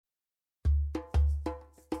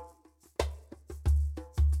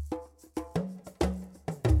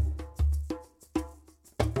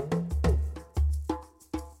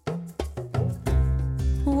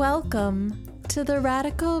Welcome to the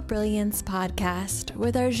Radical Brilliance Podcast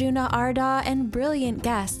with Arjuna Arda and brilliant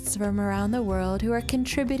guests from around the world who are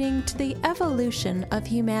contributing to the evolution of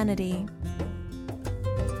humanity.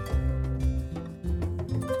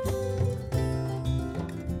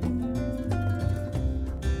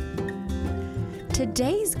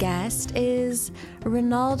 Today's guest is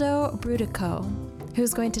Rinaldo Brutoco,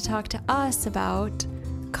 who's going to talk to us about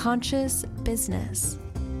conscious business.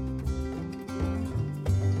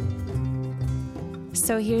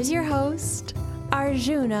 So here's your host,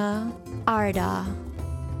 Arjuna Arda.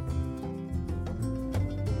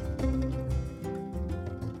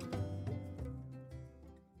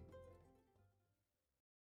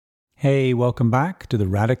 Hey, welcome back to the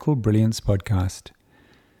Radical Brilliance Podcast.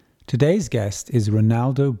 Today's guest is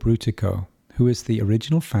Rinaldo Brutoco, who is the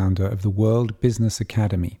original founder of the World Business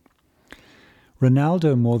Academy.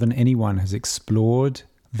 Rinaldo, more than anyone, has explored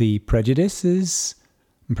the prejudices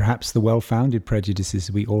and perhaps the well-founded prejudices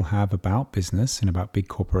we all have about business and about big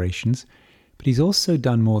corporations, but he's also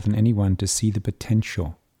done more than anyone to see the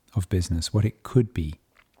potential of business, what it could be.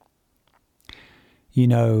 You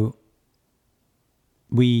know,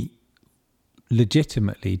 we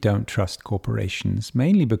legitimately don't trust corporations,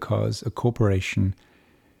 mainly because a corporation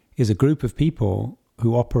is a group of people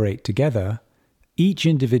who operate together. Each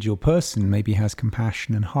individual person maybe has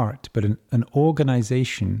compassion and heart, but an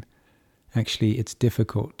organization, actually, it's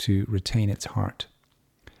difficult to retain its heart.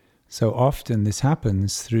 So often this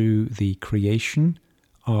happens through the creation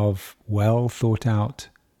of well thought out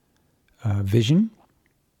vision,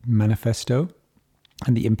 manifesto,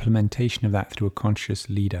 and the implementation of that through a conscious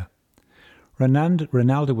leader.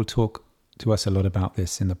 Rinaldo will talk to us a lot about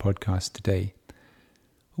this in the podcast today.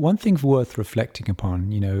 One thing worth reflecting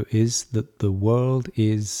upon, is that the world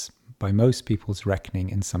is, by most people's reckoning,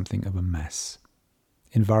 in something of a mess.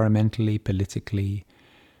 Environmentally, politically,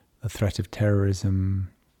 the threat of terrorism.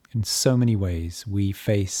 In so many ways, we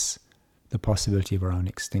face the possibility of our own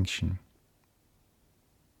extinction.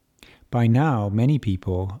 By now, many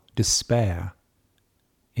people despair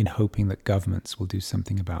in hoping that governments will do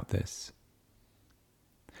something about this.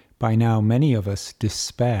 By now, many of us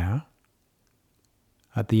despair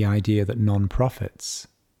at the idea that non-profits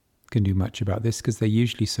can do much about this because they're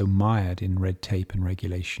usually so mired in red tape and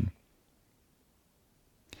regulation.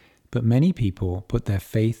 But many people put their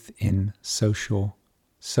faith in socially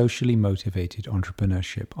motivated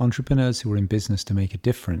entrepreneurship. Entrepreneurs who are in business to make a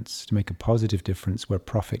difference, to make a positive difference where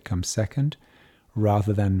profit comes second,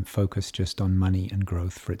 rather than focus just on money and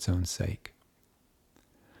growth for its own sake.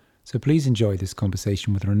 So please enjoy this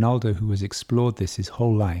conversation with Rinaldo, who has explored this his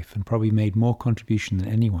whole life and probably made more contribution than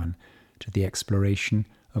anyone to the exploration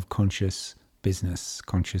of conscious business,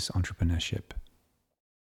 conscious entrepreneurship.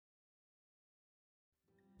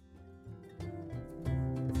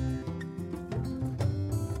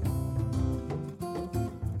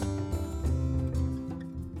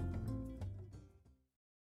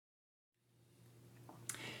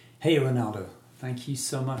 Hey, Rinaldo. Thank you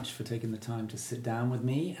so much for taking the time to sit down with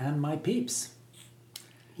me and my peeps.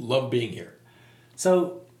 Love being here.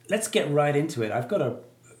 So let's get right into it.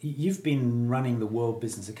 You've been running the World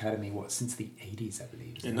Business Academy, since the 80s, I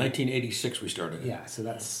believe. In 1986 we started it. Yeah, so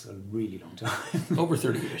that's a really long time. Over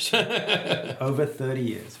 30 years. Over 30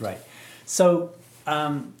 years, right. So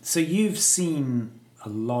you've seen a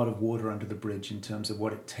lot of water under the bridge in terms of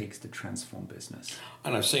what it takes to transform business.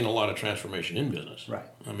 And I've seen a lot of transformation in business. Right.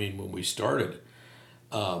 I mean, when we started,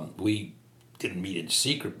 we didn't meet in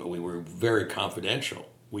secret, but we were very confidential.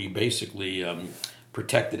 We basically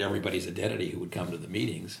protected everybody's identity who would come to the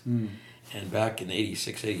meetings. And back in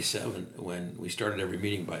 86, 87, when we started every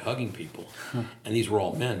meeting by hugging people, and these were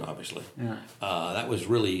all men, obviously, that was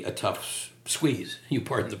really a tough squeeze, you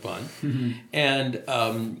pardon the pun. Mm-hmm.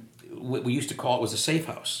 And what we used to call it was a safe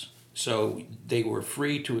house. So they were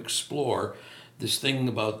free to explore this thing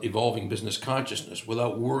about evolving business consciousness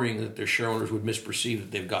without worrying that their shareholders would misperceive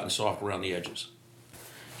that they've gotten soft around the edges.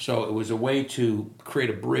 So it was a way to create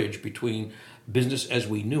a bridge between business as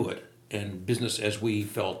we knew it and business as we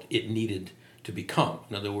felt it needed to become.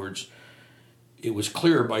 In other words, it was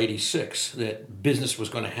clear by 86 that business was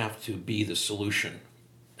going to have to be the solution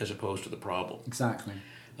as opposed to the problem. Exactly.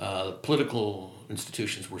 Political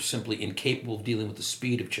institutions were simply incapable of dealing with the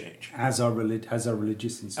speed of change. As are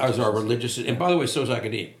religious institutions. And by the way, so is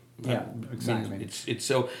academia. Yeah, exactly. I mean, it's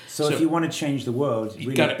so if you want to change the world,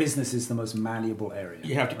 really business is the most malleable area.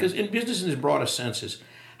 You have to, because in business in its broadest sense is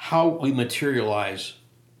how we materialize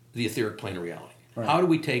the etheric plane of reality. Right. How do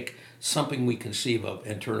we take something we conceive of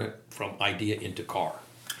and turn it from idea into car?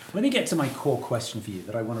 Let me get to my core question for you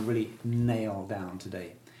that I want to really nail down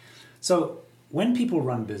today. So when people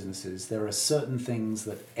run businesses, there are certain things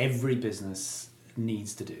that every business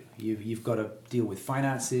needs to do. You've got to deal with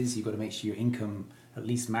finances. You've got to make sure your income at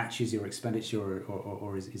least matches your expenditure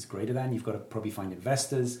or is greater than. You've got to probably find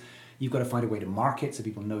investors. You've got to find a way to market so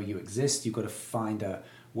people know you exist. You've got to find a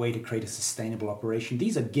way to create a sustainable operation.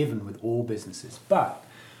 These are given with all businesses. But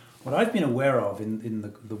what I've been aware of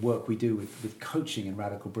in the work we do with coaching and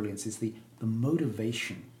Radical Brilliance is the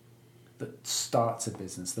motivation that starts a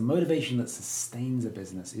business, the motivation that sustains a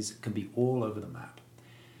business can be all over the map.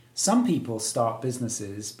 Some people start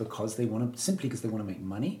businesses because they want to make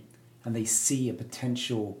money, and they see a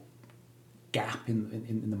potential gap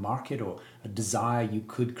in the market or a desire you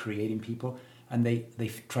could create in people, and they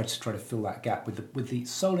try to fill that gap with the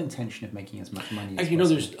sole intention of making as much money as possible.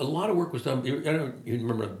 There's a lot of work was done. You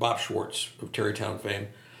remember Bob Schwartz of Tarrytown fame?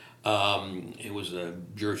 He was a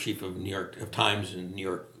bureau chief of New York Times in New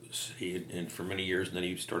York City, and for many years, and then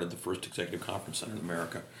he started the first executive conference center in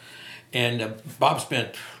America. And Bob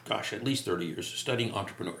spent, at least 30 years studying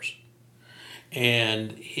entrepreneurs.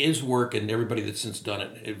 And his work, and everybody that's since done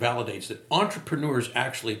it, it validates that entrepreneurs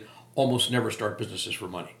actually almost never start businesses for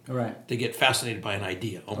money. Right. They get fascinated by an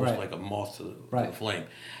idea, almost right. like a moth to right. the flame.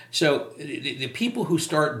 So the people who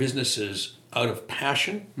start businesses out of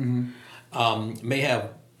passion may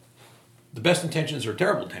have the best intentions or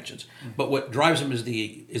terrible intentions, but what drives them is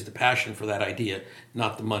the passion for that idea,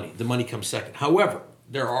 not the money. The money comes second. However,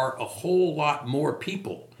 there are a whole lot more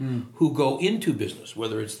people who go into business,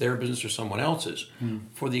 whether it's their business or someone else's,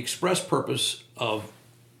 for the express purpose of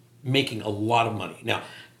making a lot of money. Now,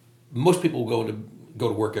 most people go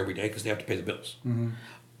to work every day because they have to pay the bills.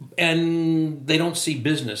 And they don't see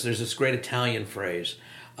business. There's this great Italian phrase.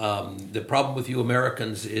 The problem with you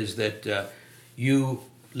Americans is that you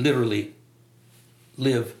literally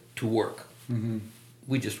live to work.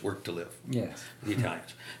 We just work to live. Yes. The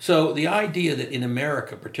Italians. So the idea that in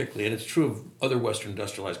America particularly, and it's true of other Western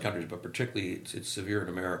industrialized countries, but particularly it's severe in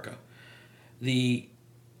America, the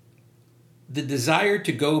desire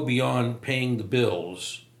to go beyond paying the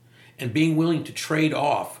bills and being willing to trade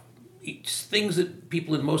off things that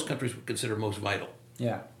people in most countries would consider most vital.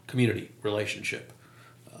 Yeah. Community, relationship,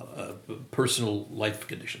 personal life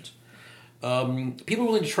conditions. People are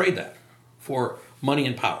willing to trade that for money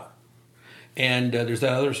and power. And there's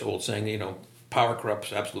that other old saying, power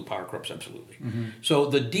corrupts, absolute power corrupts absolutely. So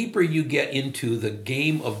the deeper you get into the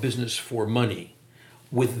game of business for money,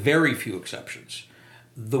 with very few exceptions,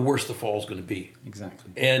 the worse the fall is going to be.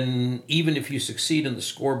 Exactly. And even if you succeed in the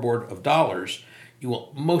scoreboard of dollars, you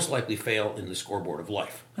will most likely fail in the scoreboard of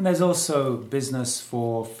life. And there's also business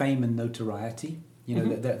for fame and notoriety.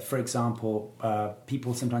 That, for example,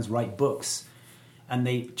 people sometimes write books and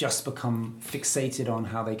they just become fixated on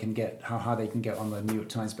how they can get on the New York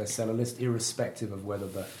Times bestseller list, irrespective of whether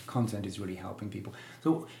the content is really helping people.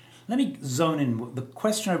 So let me zone in. The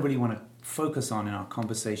question I really want to focus on in our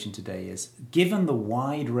conversation today is, given the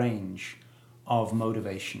wide range of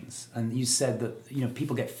motivations, and you said that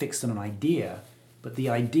people get fixed on an idea, but the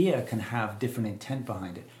idea can have different intent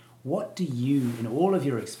behind it. What do you, in all of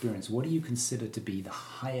your experience, what do you consider to be the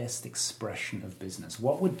highest expression of business?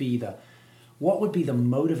 What would be the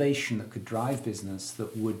motivation that could drive business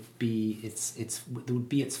that would be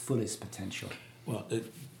its fullest potential? Well,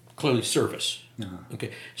 clearly service.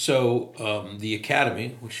 Okay, so the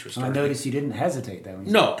Academy, which was started, I noticed you didn't hesitate there.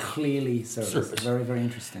 No, clearly service. Very, very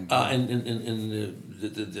interesting. And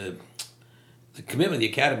the commitment of the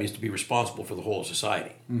Academy is to be responsible for the whole of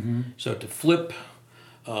society. So to flip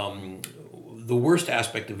the worst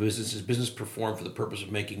aspect of business is business performed for the purpose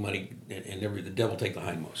of making money, and the devil take the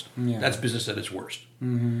hindmost. Yeah. That's business at its worst.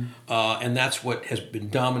 And that's what has been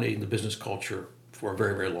dominating the business culture for a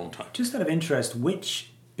very, very long time. Just out of interest,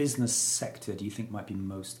 which business sector do you think might be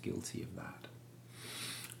most guilty of that?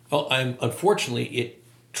 Well, unfortunately, it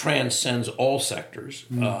transcends all sectors.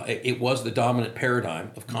 It was the dominant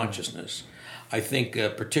paradigm of consciousness. I think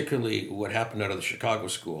particularly what happened out of the Chicago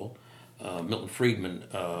School, Milton Friedman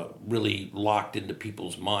really locked into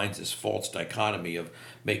people's minds this false dichotomy of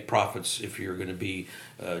make profits if you're going to be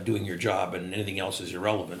doing your job and anything else is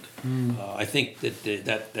irrelevant. I think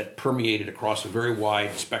that permeated across a very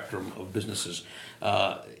wide spectrum of businesses.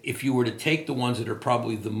 If you were to take the ones that are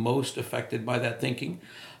probably the most affected by that thinking,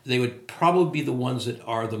 they would probably be the ones that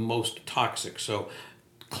are the most toxic. So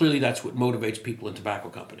clearly that's what motivates people in tobacco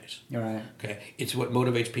companies. Right. Okay, it's what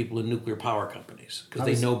motivates people in nuclear power companies because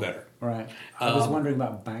they know better. Right. I was wondering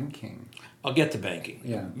about banking. I'll get to banking.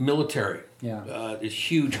 Yeah. Military. Yeah. Is a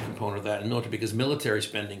huge component of that, and military, because military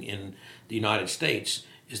spending in the United States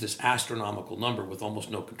is this astronomical number with almost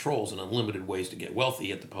no controls and unlimited ways to get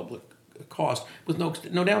wealthy at the public cost with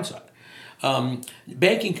no downside.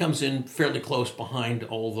 Banking comes in fairly close behind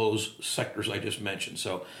all those sectors I just mentioned.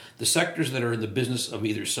 So the sectors that are in the business of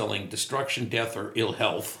either selling destruction, death, or ill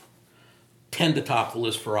health tend to top the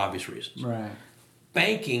list for obvious reasons. Right.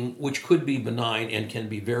 Banking, which could be benign and can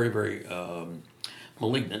be very, very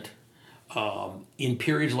malignant, in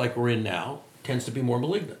periods like we're in now, tends to be more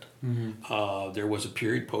malignant. Mm-hmm. There was a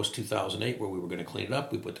period post-2008 where we were going to clean it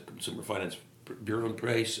up. We put the Consumer Finance Bureau in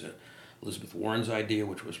place, Elizabeth Warren's idea,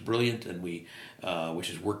 which was brilliant, and which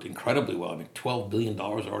has worked incredibly well. I mean, $12 billion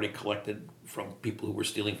already collected from people who were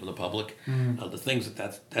stealing from the public. Mm-hmm. The things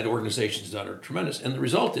that organization's done are tremendous. And the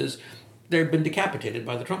result is they've been decapitated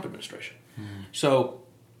by the Trump administration. Mm-hmm. So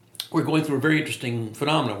we're going through a very interesting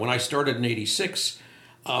phenomenon. When I started in '86,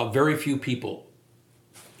 very few people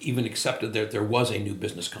even accepted that there was a new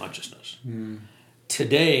business consciousness. Mm.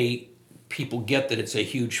 Today, people get that it's a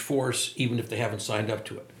huge force, even if they haven't signed up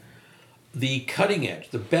to it. The cutting edge,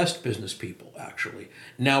 the best business people, actually,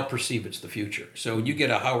 now perceive it's the future. So you get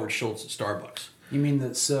a Howard Schultz at Starbucks. You mean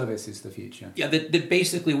that service is the future? Yeah, that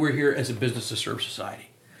basically we're here as a business to serve society.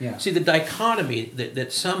 Yeah. See, the dichotomy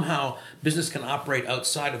that somehow business can operate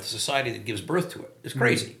outside of the society that gives birth to it is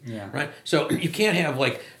crazy, right? So you can't have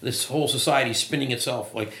like this whole society spinning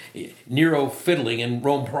itself like Nero fiddling and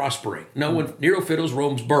Rome prospering. No, when Nero fiddles,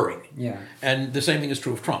 Rome's burning. Yeah. And the same thing is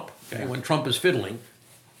true of Trump. Okay? Yeah. When Trump is fiddling,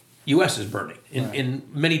 U.S. is burning. In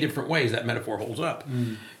many different ways, that metaphor holds up,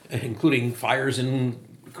 including fires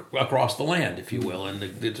across the land, if you will, and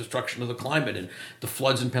the destruction of the climate and the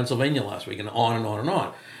floods in Pennsylvania last week, and on and on and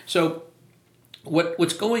on. So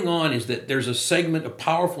what's going on is that there's a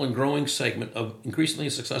powerful and growing segment of increasingly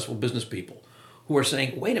successful business people who are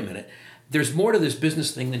saying, wait a minute, there's more to this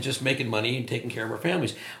business thing than just making money and taking care of our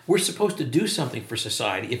families. We're supposed to do something for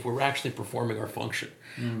society if we're actually performing our function.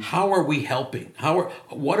 How are we helping?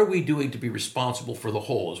 What are we doing to be responsible for the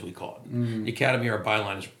whole, as we call it? The Academy, our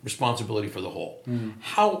byline is responsibility for the whole.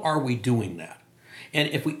 How are we doing that? And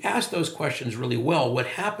if we ask those questions really well, what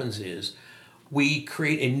happens is we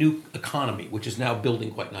create a new economy, which is now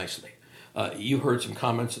building quite nicely. You heard some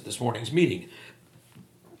comments at this morning's meeting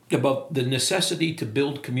about the necessity to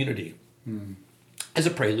build community as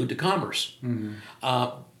a prelude to commerce.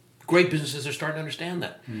 Great businesses are starting to understand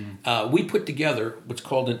that. We put together what's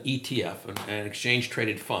called an ETF, an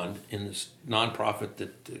exchange-traded fund, in this nonprofit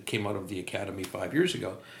that came out of the Academy 5 years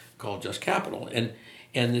ago called Just Capital.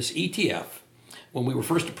 And this ETF, when we were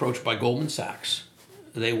first approached by Goldman Sachs,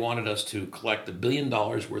 they wanted us to collect $1 billion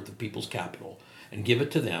worth of people's capital and give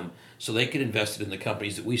it to them so they could invest it in the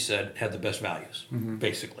companies that we said had the best values,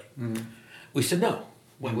 basically. We said, no.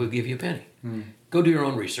 We'll give you a penny. Go do your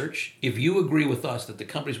own research. If you agree with us that the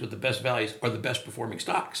companies with the best values are the best performing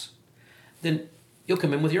stocks, then you'll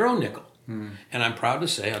come in with your own nickel. And I'm proud to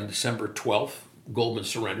say on December 12th, Goldman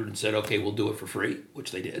surrendered and said, okay, we'll do it for free,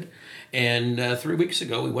 which they did. And 3 weeks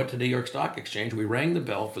ago, we went to New York Stock Exchange. We rang the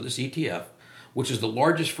bell for this ETF, which is the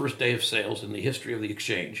largest first day of sales in the history of the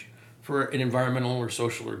exchange for an environmental or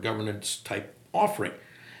social or governance type offering.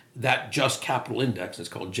 That Just Capital Index, it's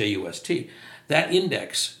called JUST, that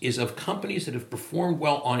index is of companies that have performed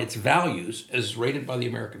well on its values as rated by the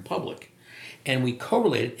American public. And we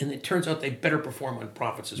correlate it, and it turns out they better perform on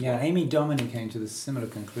profits as well. Yeah, Amy Domini came to the similar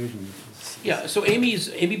conclusion. Yeah, so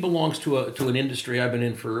Amy belongs to an industry I've been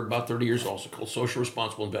in for about 30 years also, called Social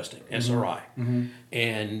Responsible Investing, SRI.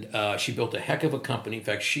 And she built a heck of a company. In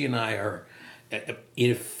fact, she and I are,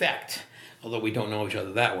 in effect, although we don't know each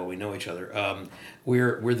other that well, we know each other.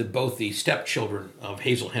 We're both the stepchildren of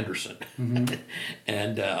Hazel Henderson,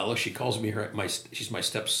 and although she calls me she's my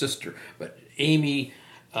stepsister. But Amy,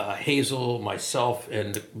 Hazel, myself,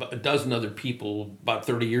 and a dozen other people about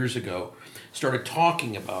 30 years ago started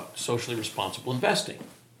talking about socially responsible investing.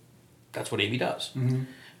 That's what Amy does.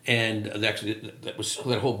 And actually,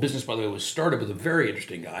 that whole business, by the way, was started with a very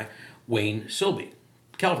interesting guy, Wayne Silby,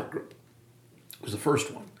 Calvert Group, was the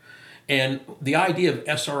first one. And the idea of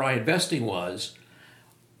SRI investing was,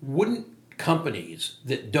 wouldn't companies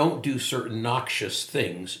that don't do certain noxious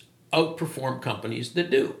things outperform companies that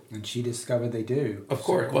do? And she discovered they do. Of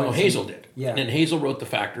course. Well, Hazel did. Yeah. And Hazel wrote the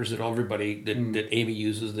factors that everybody, that Amy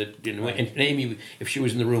uses, and Amy, if she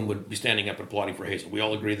was in the room, would be standing up and applauding for Hazel. We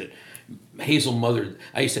all agree that Hazel mothered,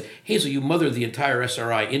 I used to say, Hazel, you mothered the entire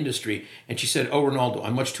SRI industry. And she said, oh, Rinaldo,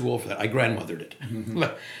 I'm much too old for that. I grandmothered it.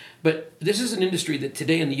 But this is an industry that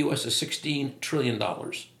today in the U.S. is $16 trillion,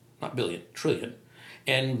 not billion, trillion,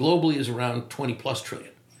 and globally is around 20 plus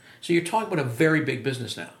trillion. So you're talking about a very big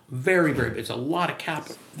business now. Very, very big. It's a lot of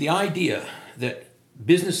capital. The idea that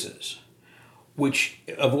businesses which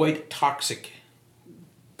avoid toxic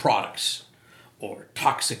products or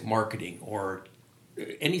toxic marketing or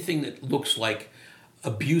anything that looks like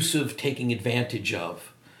abusive taking advantage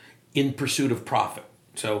of in pursuit of profit.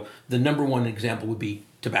 So the number one example would be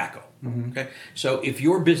tobacco. Okay, so if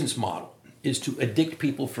your business model is to addict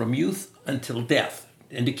people from youth until death,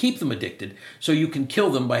 and to keep them addicted, so you can kill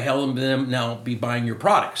them by having them now be buying your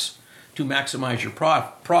products to maximize your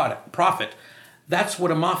profit, that's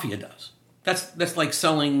what a mafia does. That's like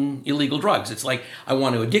selling illegal drugs. It's like, I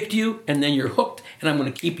want to addict you, and then you're hooked, and I'm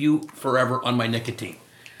going to keep you forever on my nicotine.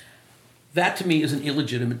 That, to me, is an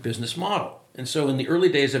illegitimate business model. And so in the early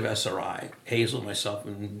days of SRI, Hazel, myself,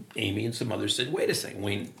 and Amy, and some others said, wait a second,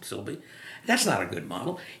 Wayne Silby, that's not a good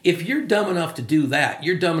model. If you're dumb enough to do that,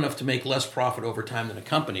 you're dumb enough to make less profit over time than a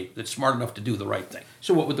company that's smart enough to do the right thing.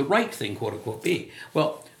 So what would the right thing, quote unquote, be?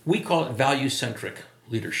 Well, we call it value-centric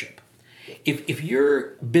leadership. If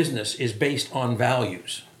your business is based on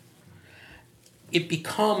values, it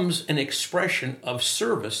becomes an expression of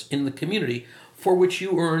service in the community for which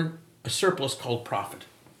you earn a surplus called profit.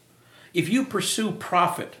 If you pursue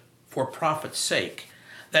profit for profit's sake,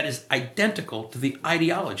 that is identical to the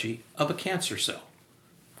ideology of a cancer cell.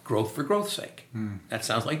 Growth for growth's sake. That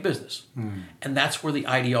sounds like business. And that's where the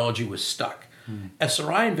ideology was stuck.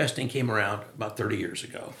 SRI investing came around about 30 years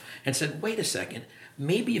ago and said, wait a second,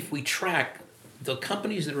 maybe if we track the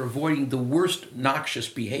companies that are avoiding the worst noxious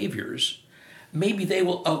behaviors, maybe they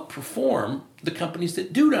will outperform the companies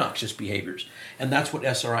that do noxious behaviors. And that's what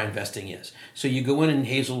SRI investing is. So you go in, and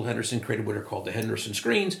Hazel Henderson created what are called the Henderson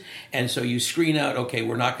screens. And so you screen out, okay,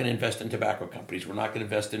 we're not going to invest in tobacco companies. We're not going to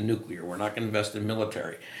invest in nuclear. We're not going to invest in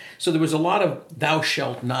military. So there was a lot of thou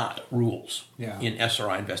shalt not rules in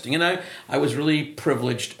SRI investing. And I was really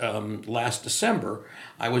privileged last December.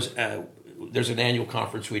 There's an annual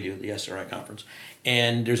conference we do, the SRI conference,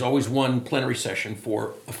 and there's always one plenary session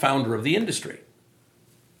for a founder of the industry.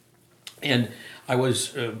 And I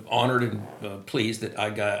was honored and pleased that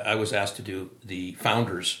I was asked to do the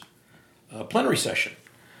founders plenary session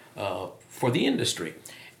for the industry.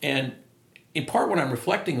 And in part, what I'm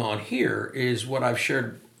reflecting on here is what I've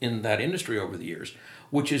shared in that industry over the years,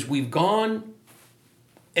 which is we've gone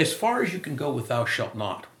as far as you can go with thou shalt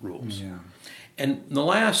not rules. Yeah. And in the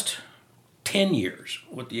last 10 years,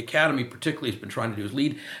 what the Academy particularly has been trying to do is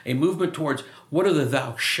lead a movement towards what are the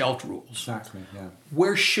thou shalt rules. Exactly, yeah.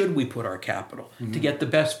 Where should we put our capital to get the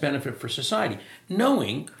best benefit for society?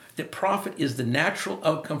 Knowing that profit is the natural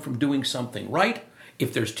outcome from doing something right.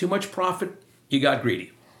 If there's too much profit, you got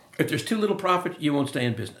greedy. If there's too little profit, you won't stay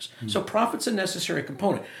in business. So profit's a necessary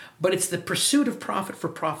component, but it's the pursuit of profit for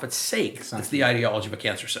profit's sake that's the ideology of a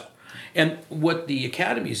cancer cell. And what the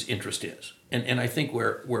Academy's interest is, and I think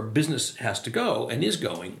where business has to go and is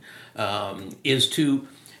going, is to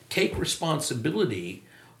take responsibility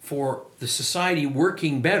for the society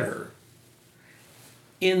working better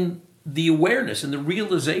in the awareness and the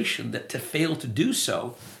realization that to fail to do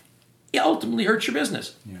so, it ultimately hurts your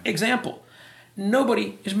business. Yeah. Example,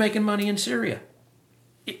 nobody is making money in Syria.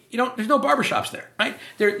 There's no barbershops there, right?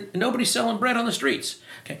 Nobody's selling bread on the streets.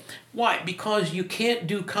 Okay, why? Because you can't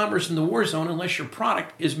do commerce in the war zone unless your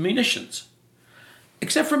product is munitions.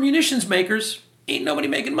 Except for munitions makers, ain't nobody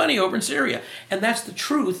making money over in Syria. And that's the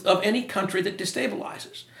truth of any country that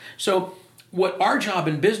destabilizes. So what our job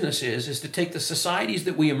in business is to take the societies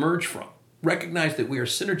that we emerge from, recognize that we are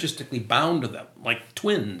synergistically bound to them, like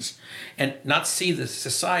twins, and not see the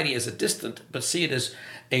society as a distant, but see it as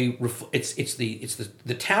it's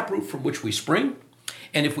the taproot from which we spring.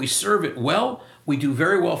 And if we serve it well, we do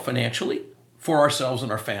very well financially for ourselves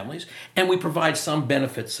and our families, and we provide some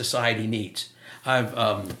benefits society needs.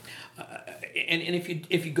 And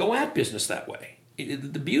if you go at business that way,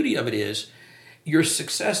 the beauty of it is your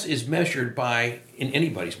success is measured by, in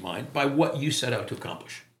anybody's mind, by what you set out to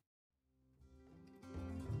accomplish.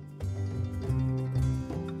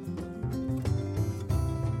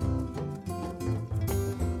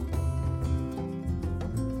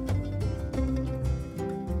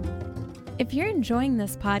 If you're enjoying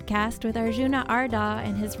this podcast with Arjuna Arda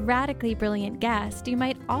and his radically brilliant guest, you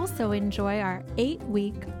might also enjoy our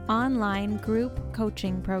 8-week online group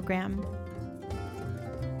coaching program.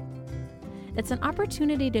 It's an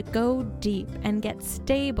opportunity to go deep and get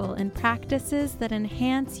stable in practices that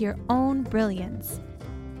enhance your own brilliance.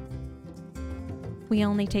 We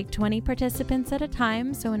only take 20 participants at a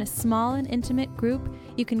time, so in a small and intimate group,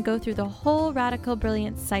 you can go through the whole radical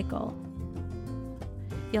brilliance cycle.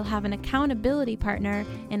 You'll have an accountability partner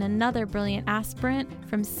in another brilliant aspirant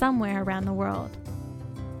from somewhere around the world.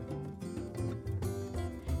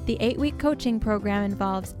 The 8-week coaching program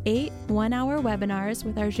involves 8 one-hour webinars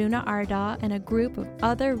with Arjuna Arda and a group of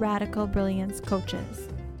other radical brilliance coaches.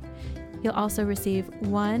 You'll also receive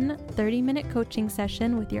one 30-minute coaching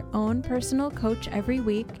session with your own personal coach every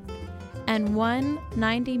week and one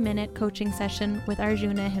 90-minute coaching session with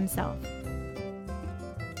Arjuna himself.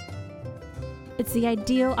 It's the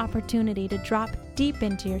ideal opportunity to drop deep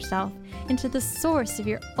into yourself, into the source of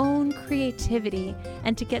your own creativity,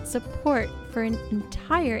 and to get support for an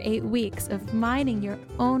entire 8 weeks of mining your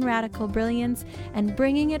own radical brilliance and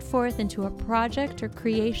bringing it forth into a project or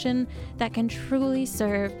creation that can truly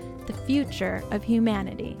serve the future of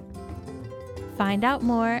humanity. Find out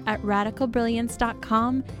more at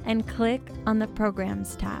radicalbrilliance.com and click on the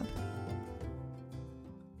Programs tab.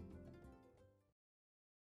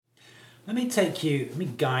 Let me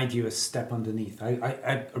guide you a step underneath.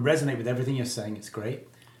 I resonate with everything you're saying, it's great.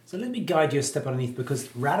 So let me guide you a step underneath,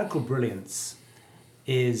 because radical brilliance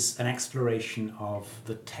is an exploration of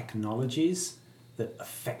the technologies that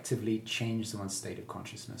effectively change someone's state of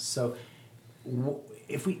consciousness. So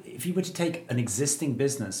if you were to take an existing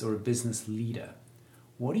business or a business leader,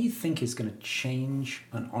 what do you think is going to change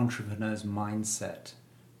an entrepreneur's mindset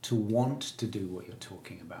to want to do what you're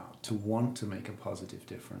talking about, to want to make a positive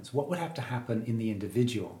difference? What would have to happen in the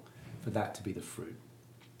individual for that to be the fruit?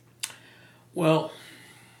 Well,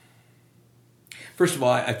 first of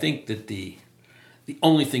all, I think that the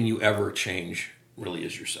only thing you ever change really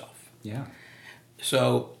is yourself. Yeah.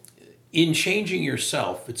 So in changing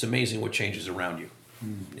yourself, it's amazing what changes around you,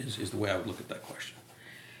 is the way I would look at that question.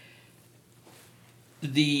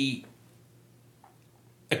 The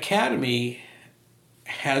Academy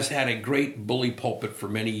has had a great bully pulpit for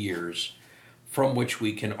many years from which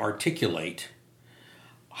we can articulate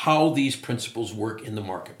how these principles work in the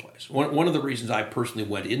marketplace. One of the reasons I personally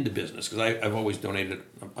went into business, because I've always donated,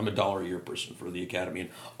 I'm a $1 a year person for the Academy, and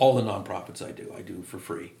all the nonprofits I do for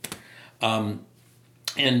free.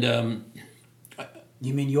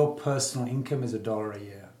 You mean your personal income is $1 a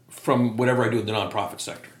year? From whatever I do in the nonprofit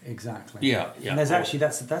sector. Exactly. Yeah. And there's actually,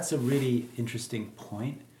 that's a really interesting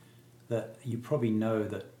point, that you probably know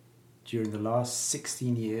that during the last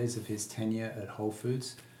 16 years of his tenure at Whole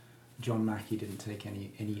Foods, John Mackey didn't take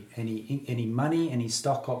any money, any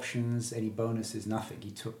stock options, any bonuses, nothing.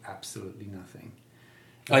 He took absolutely nothing.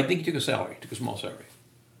 I think he took a salary, took a small salary.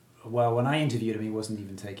 Well, when I interviewed him, he wasn't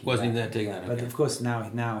even taking that. But of course,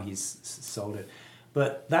 now he's sold it.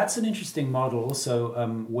 But that's an interesting model. Also,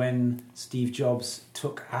 when Steve Jobs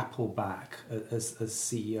took Apple back as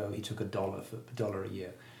CEO, he took $1 a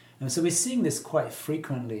year. And so we're seeing this quite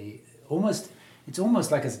frequently. It's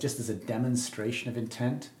almost like just as a demonstration of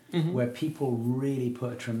intent, where people really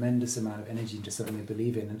put a tremendous amount of energy into something they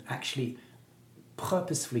believe in, and actually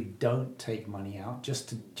purposefully don't take money out, just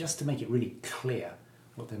to make it really clear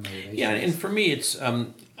what their motivation is. Yeah, and for me, it's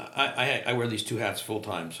I wear these two hats full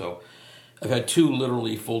time. So I've had two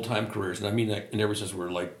literally full time careers, and I mean that, and ever since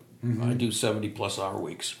we're like, I do 70+ hour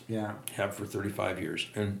weeks. Yeah, have for 35 years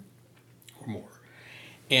or more.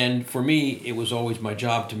 And for me, it was always my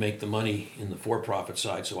job to make the money in the for-profit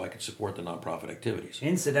side so I could support the nonprofit activities.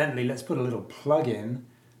 Incidentally, let's put a little plug in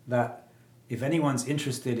that if anyone's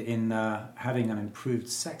interested in having an improved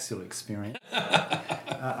sexual experience,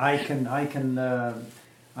 I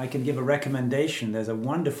can give a recommendation. There's a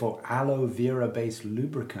wonderful aloe vera-based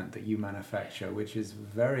lubricant that you manufacture, which is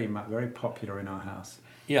very, very popular in our house.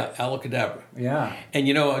 Yeah, Alocadabra. Yeah. And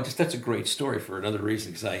that's a great story for another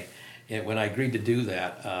reason, because when I agreed to do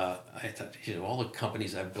that, I thought, all the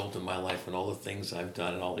companies I've built in my life and all the things I've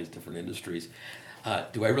done in all these different industries,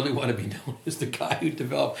 do I really want to be known as the guy who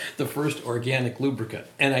developed the first organic lubricant?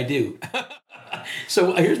 And I do.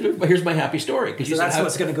 So here's my happy story. So that's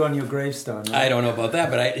what's going to go on your gravestone, right? I don't know about that,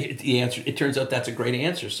 but it turns out that's a great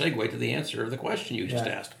answer, segue to the answer of the question you just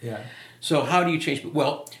asked. Yeah. So how do you change?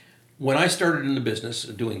 Well, when I started in the business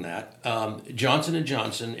of doing that, Johnson &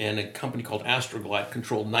 Johnson and a company called Astroglide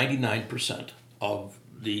controlled 99% of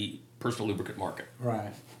the personal lubricant market.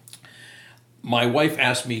 Right. My wife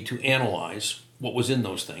asked me to analyze what was in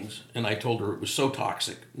those things, and I told her it was so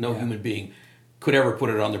toxic, no human being could ever put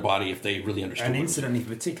it on their body if they really understood. And incidentally,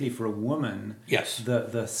 particularly for a woman, yes,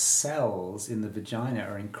 the cells in the vagina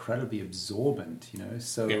are incredibly absorbent,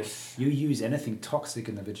 so you use anything toxic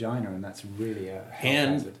in the vagina, and that's really a health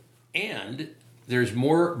hazard. And there's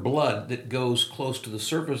more blood that goes close to the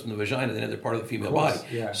surface in the vagina than any other part of the female body.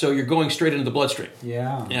 Yeah. So you're going straight into the bloodstream.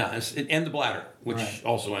 Yeah. Yeah, and the bladder, which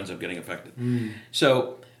also ends up getting affected.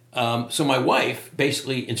 So my wife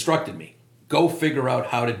basically instructed me, go figure out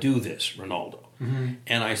how to do this, Rinaldo.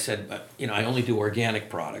 And I said, I only do organic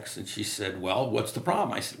products. And she said, well, what's the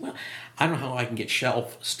problem? I said, well, I don't know how I can get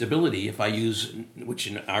shelf stability if I use, which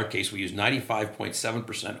in our case we use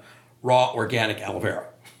 95.7% raw organic aloe vera.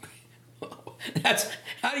 That's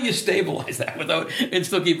how do you stabilize that without and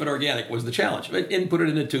still keep it organic was the challenge. And put it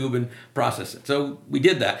in a tube and process it. So we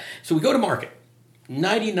did that. So we go to market.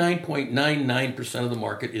 99.99% of the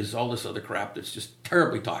market is all this other crap that's just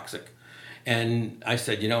terribly toxic. And I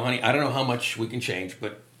said, honey, I don't know how much we can change,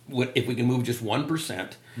 but if we can move just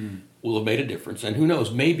 1%, we'll have made a difference. And who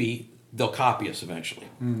knows, maybe they'll copy us eventually.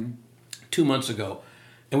 2 months ago,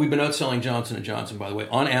 and we've been outselling Johnson & Johnson, by the way,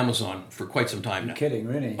 on Amazon for quite some time now. You're kidding,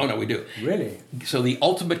 really? Oh, no, we do. Really? So the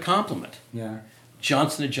ultimate compliment, Yeah.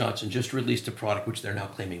 Johnson & Johnson just released a product which they're now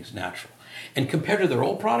claiming is natural. And compared to their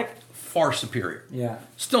old product, far superior. Yeah.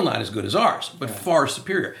 Still not as good as ours, but far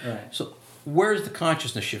superior. Right. So where's the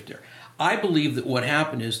consciousness shift there? I believe that what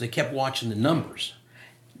happened is they kept watching the numbers.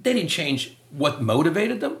 They didn't change what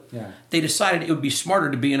motivated them. Yeah. They decided it would be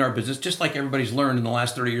smarter to be in our business, just like everybody's learned in the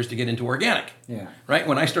last 30 years to get into organic. Yeah. Right?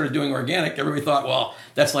 When I started doing organic, everybody thought, well,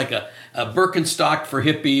 that's like a Birkenstock for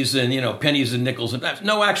hippies and, pennies and nickels. And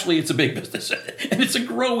no, actually, it's a big business. And it's a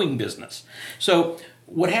growing business. So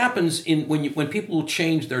what happens when people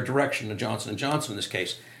change their direction to Johnson & Johnson in this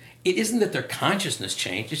case, it isn't that their consciousness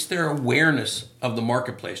changed, it's their awareness of the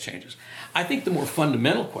marketplace changes. I think the more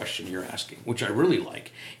fundamental question you're asking, which I really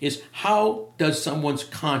like, is how does someone's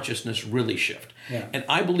consciousness really shift? Yeah. And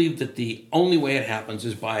I believe that the only way it happens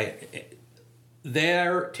is by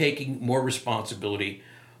they're taking more responsibility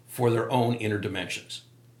for their own inner dimensions.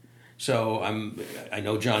 So I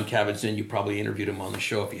know John Kabat-Zinn, you probably interviewed him on the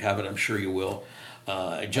show. If you haven't, I'm sure you will.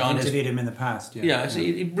 John I interviewed him in the past. Yeah, it's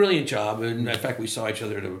a brilliant job. And in fact, we saw each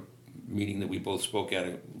other at a meeting that we both spoke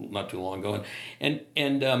at not too long ago.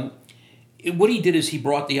 And what he did is he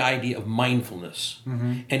brought the idea of mindfulness,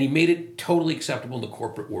 and he made it totally acceptable in the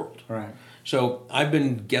corporate world. Right. So I've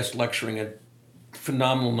been guest lecturing at a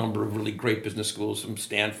phenomenal number of really great business schools, from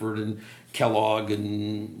Stanford and Kellogg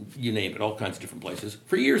and you name it, all kinds of different places,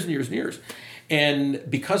 for years and years and years. And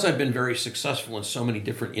because I've been very successful in so many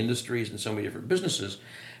different industries and so many different businesses,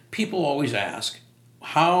 people always ask,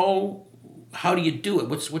 how do you do it?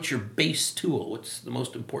 What's your base tool? What's the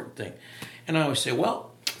most important thing? And I always say,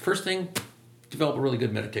 well, first thing, develop a really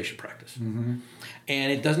good meditation practice.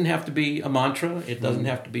 And it doesn't have to be a mantra. It doesn't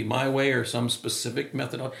have to be my way or some specific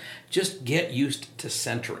method. Just get used to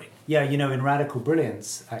centering. Yeah, in Radical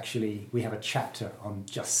Brilliance, actually, we have a chapter on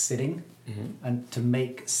just sitting and to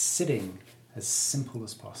make sitting as simple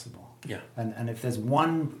as possible. Yeah. And if there's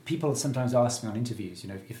one, people sometimes ask me on interviews,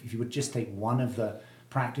 if you would just take one of the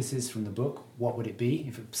practices from the book, what would it be?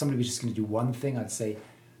 If somebody was just going to do one thing, I'd say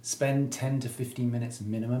spend 10 to 15 minutes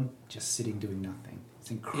minimum just sitting doing nothing.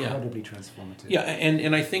 It's incredibly transformative. Yeah,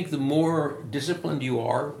 and I think the more disciplined you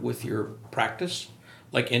are with your practice,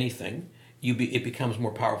 like anything, it becomes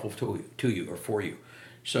more powerful to you or for you.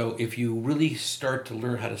 So if you really start to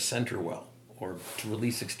learn how to center well or to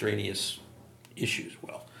release extraneous issues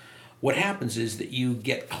well, what happens is that you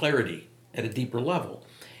get clarity at a deeper level.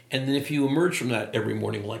 And then if you emerge from that every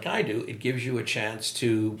morning like I do, it gives you a chance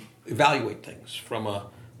to evaluate things from a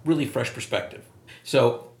really fresh perspective.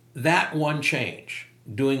 So that one change,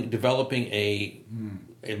 developing a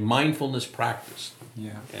mindfulness practice.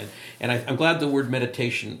 Yeah. And I'm glad the word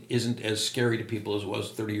meditation isn't as scary to people as it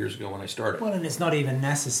was 30 years ago when I started. Well, and it's not even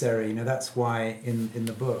necessary. That's why in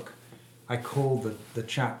the book I call the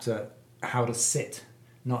chapter How to Sit,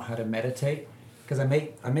 not How to Meditate, because I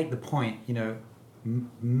make the point,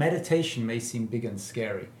 meditation may seem big and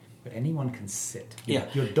scary, but anyone can sit.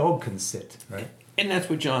 Your dog can sit, right? And that's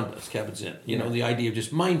what John does, Kabat-Zinn. The idea of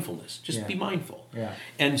just mindfulness. Just be mindful. Yeah.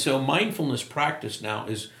 And so mindfulness practice now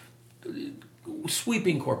is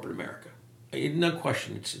sweeping corporate America. No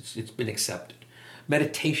question, it's been accepted.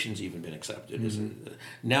 Meditation's even been accepted.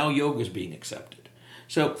 Now yoga's being accepted.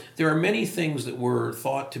 So there are many things that were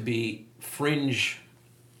thought to be fringe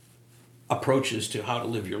approaches to how to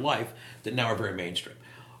live your life that now are very mainstream.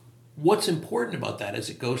 What's important about that is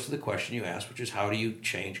it goes to the question you asked, which is how do you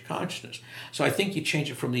change consciousness? So I think you change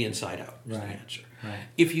it from the inside out is the answer. Right.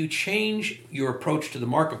 If you change your approach to the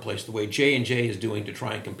marketplace the way J&J is doing to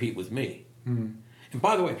try and compete with me, and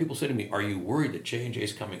by the way, people say to me, are you worried that J&J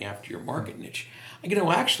is coming after your market niche?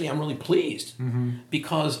 Actually, I'm really pleased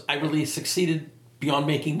because I really succeeded beyond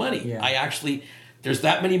making money. Yeah. There's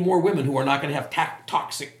that many more women who are not going to have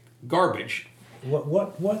toxic garbage.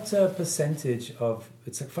 What percentage of,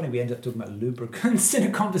 it's funny we end up talking about lubricants in a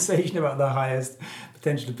conversation about the highest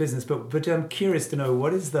potential of business, but I'm curious to know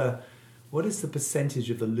what is the percentage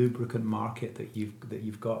of the lubricant market that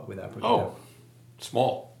you've got with Abracadabra? Oh,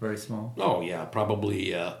 small. Very small. Oh yeah, probably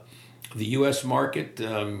the U.S. market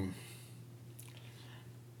 2-3%.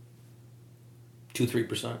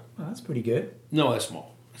 Well, that's pretty good. No, that's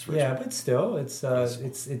small. That's very small. But still,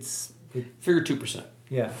 it's Figure 2%.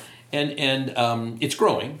 Yeah. And it's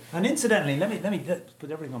growing. And incidentally, let me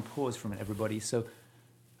put everything on pause for a minute, everybody. So,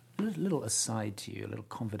 a little aside to you, a little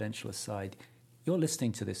confidential aside. You're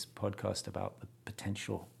listening to this podcast about the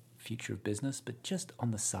potential future of business, but just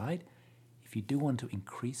on the side, if you do want to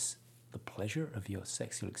increase the pleasure of your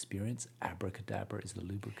sexual experience, abracadabra is the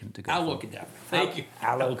lubricant to go. Allocadabra. Thank you.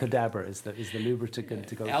 Allocadabra is the lubricant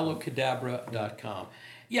to go. Allocadabra.com.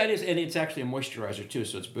 Yeah, it is, and it's actually a moisturizer too,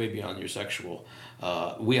 so it's way beyond your sexual.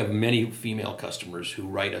 We have many female customers who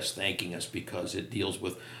write us thanking us because it deals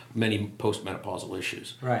with many postmenopausal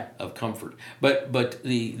issues of comfort. But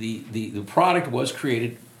the product was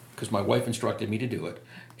created because my wife instructed me to do it,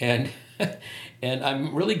 and and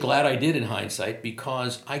I'm really glad I did in hindsight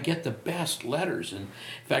because I get the best letters. And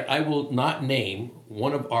in fact, I will not name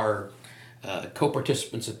one of our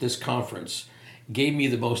co-participants at this conference. Gave me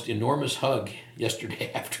the most enormous hug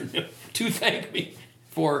yesterday afternoon to thank me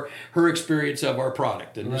for her experience of our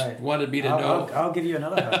product, and just wanted me to know. I'll give you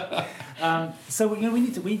another hug. So we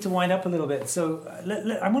need to wind up a little bit. So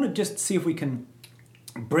I want to just see if we can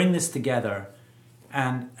bring this together,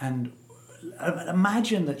 and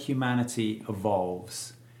imagine that humanity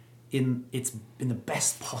evolves in the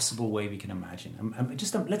best possible way we can imagine.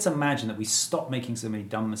 Let's imagine that we stop making so many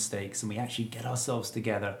dumb mistakes and we actually get ourselves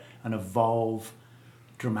together and evolve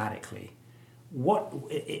dramatically. What,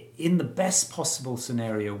 in the best possible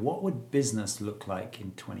scenario, what would business look like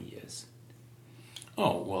in 20 years?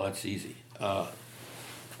 Oh, well, that's easy.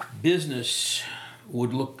 Business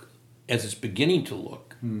would look, as it's beginning to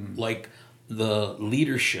look, like the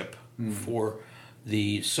leadership for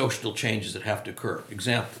the social changes that have to occur.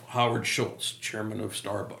 Example, Howard Schultz, chairman of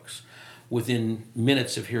Starbucks, within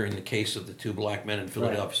minutes of hearing the case of the two black men in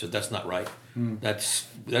Philadelphia, said, that's not right.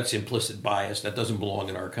 That's implicit bias. That doesn't belong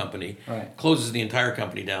in our company. Closes the entire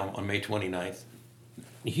company down on May 29th.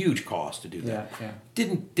 A huge cost to do that.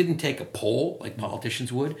 Didn't take a poll like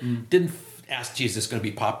politicians would. Didn't ask, gee, is this going to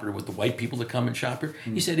be popular with the white people that come and shop here?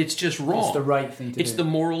 He said, it's just wrong. It's the right thing to do. It's the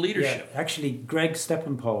moral leadership. Yeah. Actually, Greg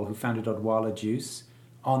Steppenpole, who founded Odwalla Juice,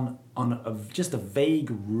 on just a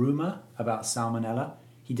vague rumor about salmonella,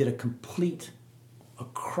 he did a complete,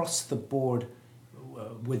 across-the-board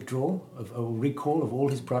withdrawal or recall of all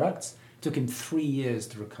his products. It took him 3 years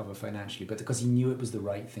to recover financially, but because he knew it was the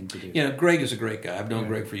right thing to do. You know, Greg is a great guy. I've known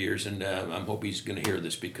Greg for years, and I hope he's going to hear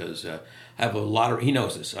this because I have he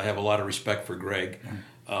knows this. I have a lot of respect for Greg,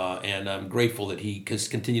 and I'm grateful that he has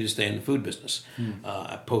continued to stay in the food business.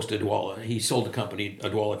 Post Odwalla, he sold the company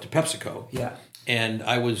Odwalla to PepsiCo. Yeah. And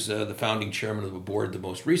I was the founding chairman of the board of the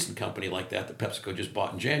most recent company like that PepsiCo just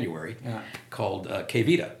bought in January, called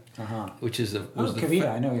K-Vita, which is K-Vita,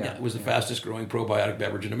 I know, it was the fastest growing probiotic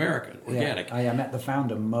beverage in America, organic. Yeah. I met the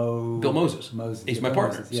founder, Bill Moses. He's my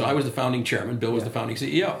partner. So I was the founding chairman. Bill was the founding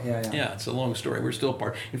CEO. Yeah, it's a long story. We're still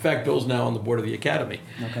part. In fact, Bill's now on the board of the Academy.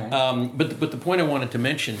 Okay. But the point I wanted to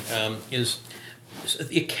mention is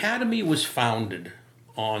the Academy was founded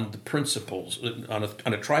on the principles, on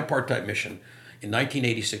a tripartite mission in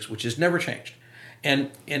 1986, which has never changed. And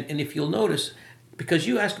if you'll notice, because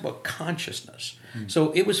you asked about consciousness,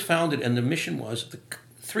 so it was founded, and the mission was,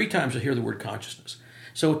 3 times I hear the word consciousness.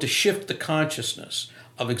 So to shift the consciousness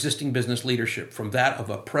of existing business leadership from that of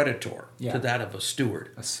a predator to that of a steward.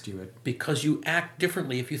 A steward. Because you act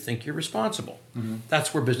differently if you think you're responsible.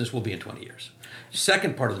 That's where business will be in 20 years.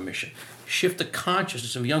 Second part of the mission, shift the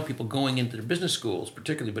consciousness of young people going into their business schools,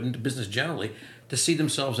 particularly, but into business generally, to see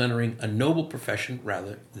themselves entering a noble profession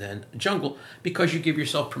rather than a jungle, because you give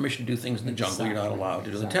yourself permission to do things in the jungle you're not allowed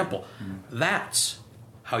to do in the temple. That's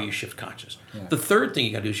how you shift consciousness. The third thing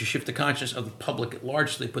you got to do is you shift the consciousness of the public at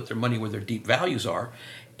large so they put their money where their deep values are,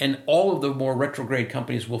 and all of the more retrograde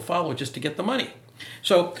companies will follow just to get the money.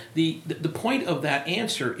 So the point of that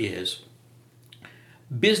answer is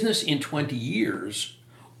business in 20 years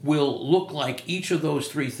will look like each of those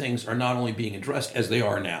 3 things are not only being addressed as they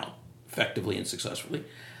are now, effectively and successfully,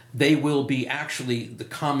 they will be actually the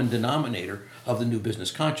common denominator of the new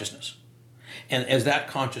business consciousness. And as that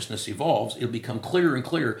consciousness evolves, it'll become clearer and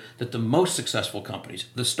clearer that the most successful companies,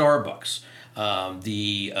 the Starbucks,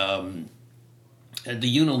 the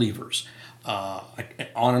Unilevers,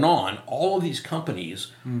 on and on, all of these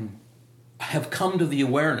companies have come to the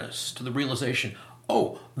awareness, to the realization,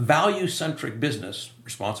 value-centric business,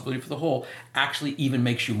 responsibility for the whole, actually even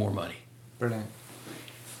makes you more money. Brilliant.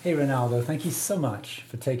 Hey, Rinaldo, thank you so much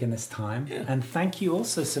for taking this time. Yeah. And thank you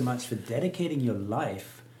also so much for dedicating your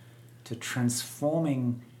life to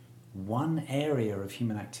transforming one area of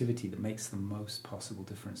human activity that makes the most possible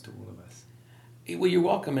difference to all of us. Well, you're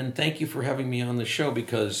welcome, and thank you for having me on the show,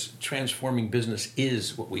 because transforming business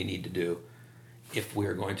is what we need to do. if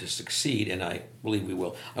we're going to succeed, and I believe we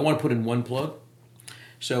will. I want to put in one plug.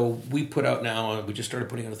 So we put out now, we just started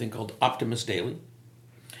putting out a thing called Optimist Daily,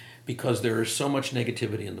 because there is so much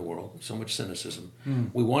negativity in the world, so much cynicism.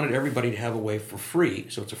 We wanted everybody to have a way for free,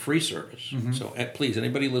 so it's a free service. So please,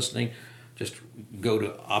 anybody listening, just go to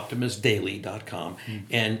optimistdaily.com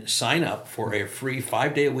and sign up for a free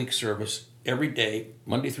 5-day-a-week service every day,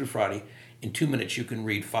 Monday through Friday. In 2 minutes, you can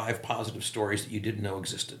read 5 positive stories that you didn't know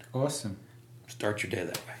existed. Awesome. Start your day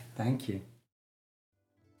that way. Thank you.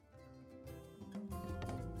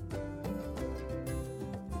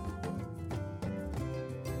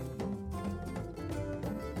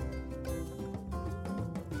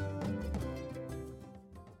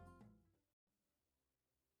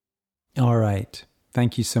 All right.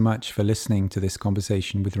 Thank you so much for listening to this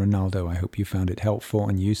conversation with Rinaldo. I hope you found it helpful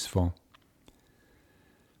and useful.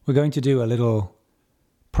 We're going to do a little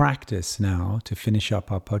practice now to finish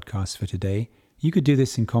up our podcast for today. You could do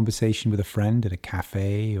this in conversation with a friend at a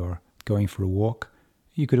cafe or going for a walk.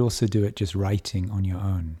 You could also do it just writing on your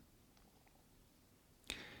own.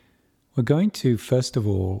 We're going to, first of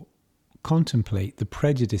all, contemplate the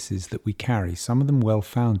prejudices that we carry, some of them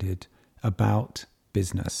well-founded, about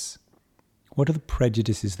business. What are the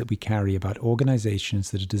prejudices that we carry about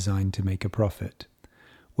organizations that are designed to make a profit?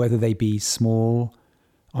 Whether they be small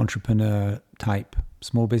entrepreneur-type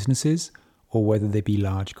small businesses or whether they be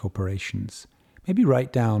large corporations. Maybe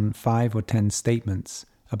write down 5 or 10 statements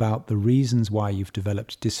about the reasons why you've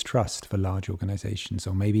developed distrust for large organizations,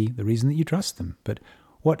 or maybe the reason that you trust them. But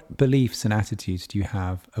what beliefs and attitudes do you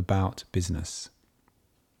have about business?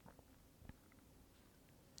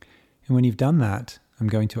 And when you've done that, I'm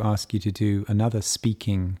going to ask you to do another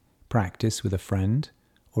speaking practice with a friend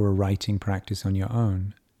or a writing practice on your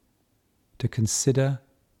own to consider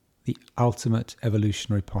the ultimate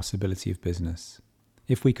evolutionary possibility of business.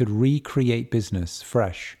 If we could recreate business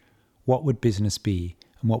fresh, what would business be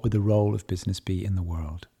and what would the role of business be in the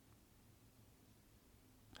world?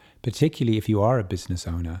 Particularly if you are a business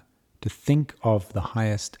owner, to think of the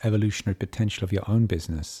highest evolutionary potential of your own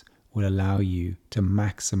business will allow you to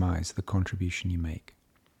maximize the contribution you make.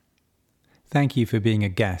 Thank you for being a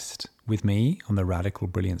guest with me on the Radical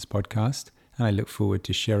Brilliance podcast, and I look forward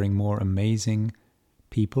to sharing more amazing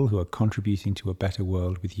people who are contributing to a better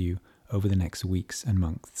world with you over the next weeks and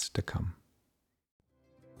months to come.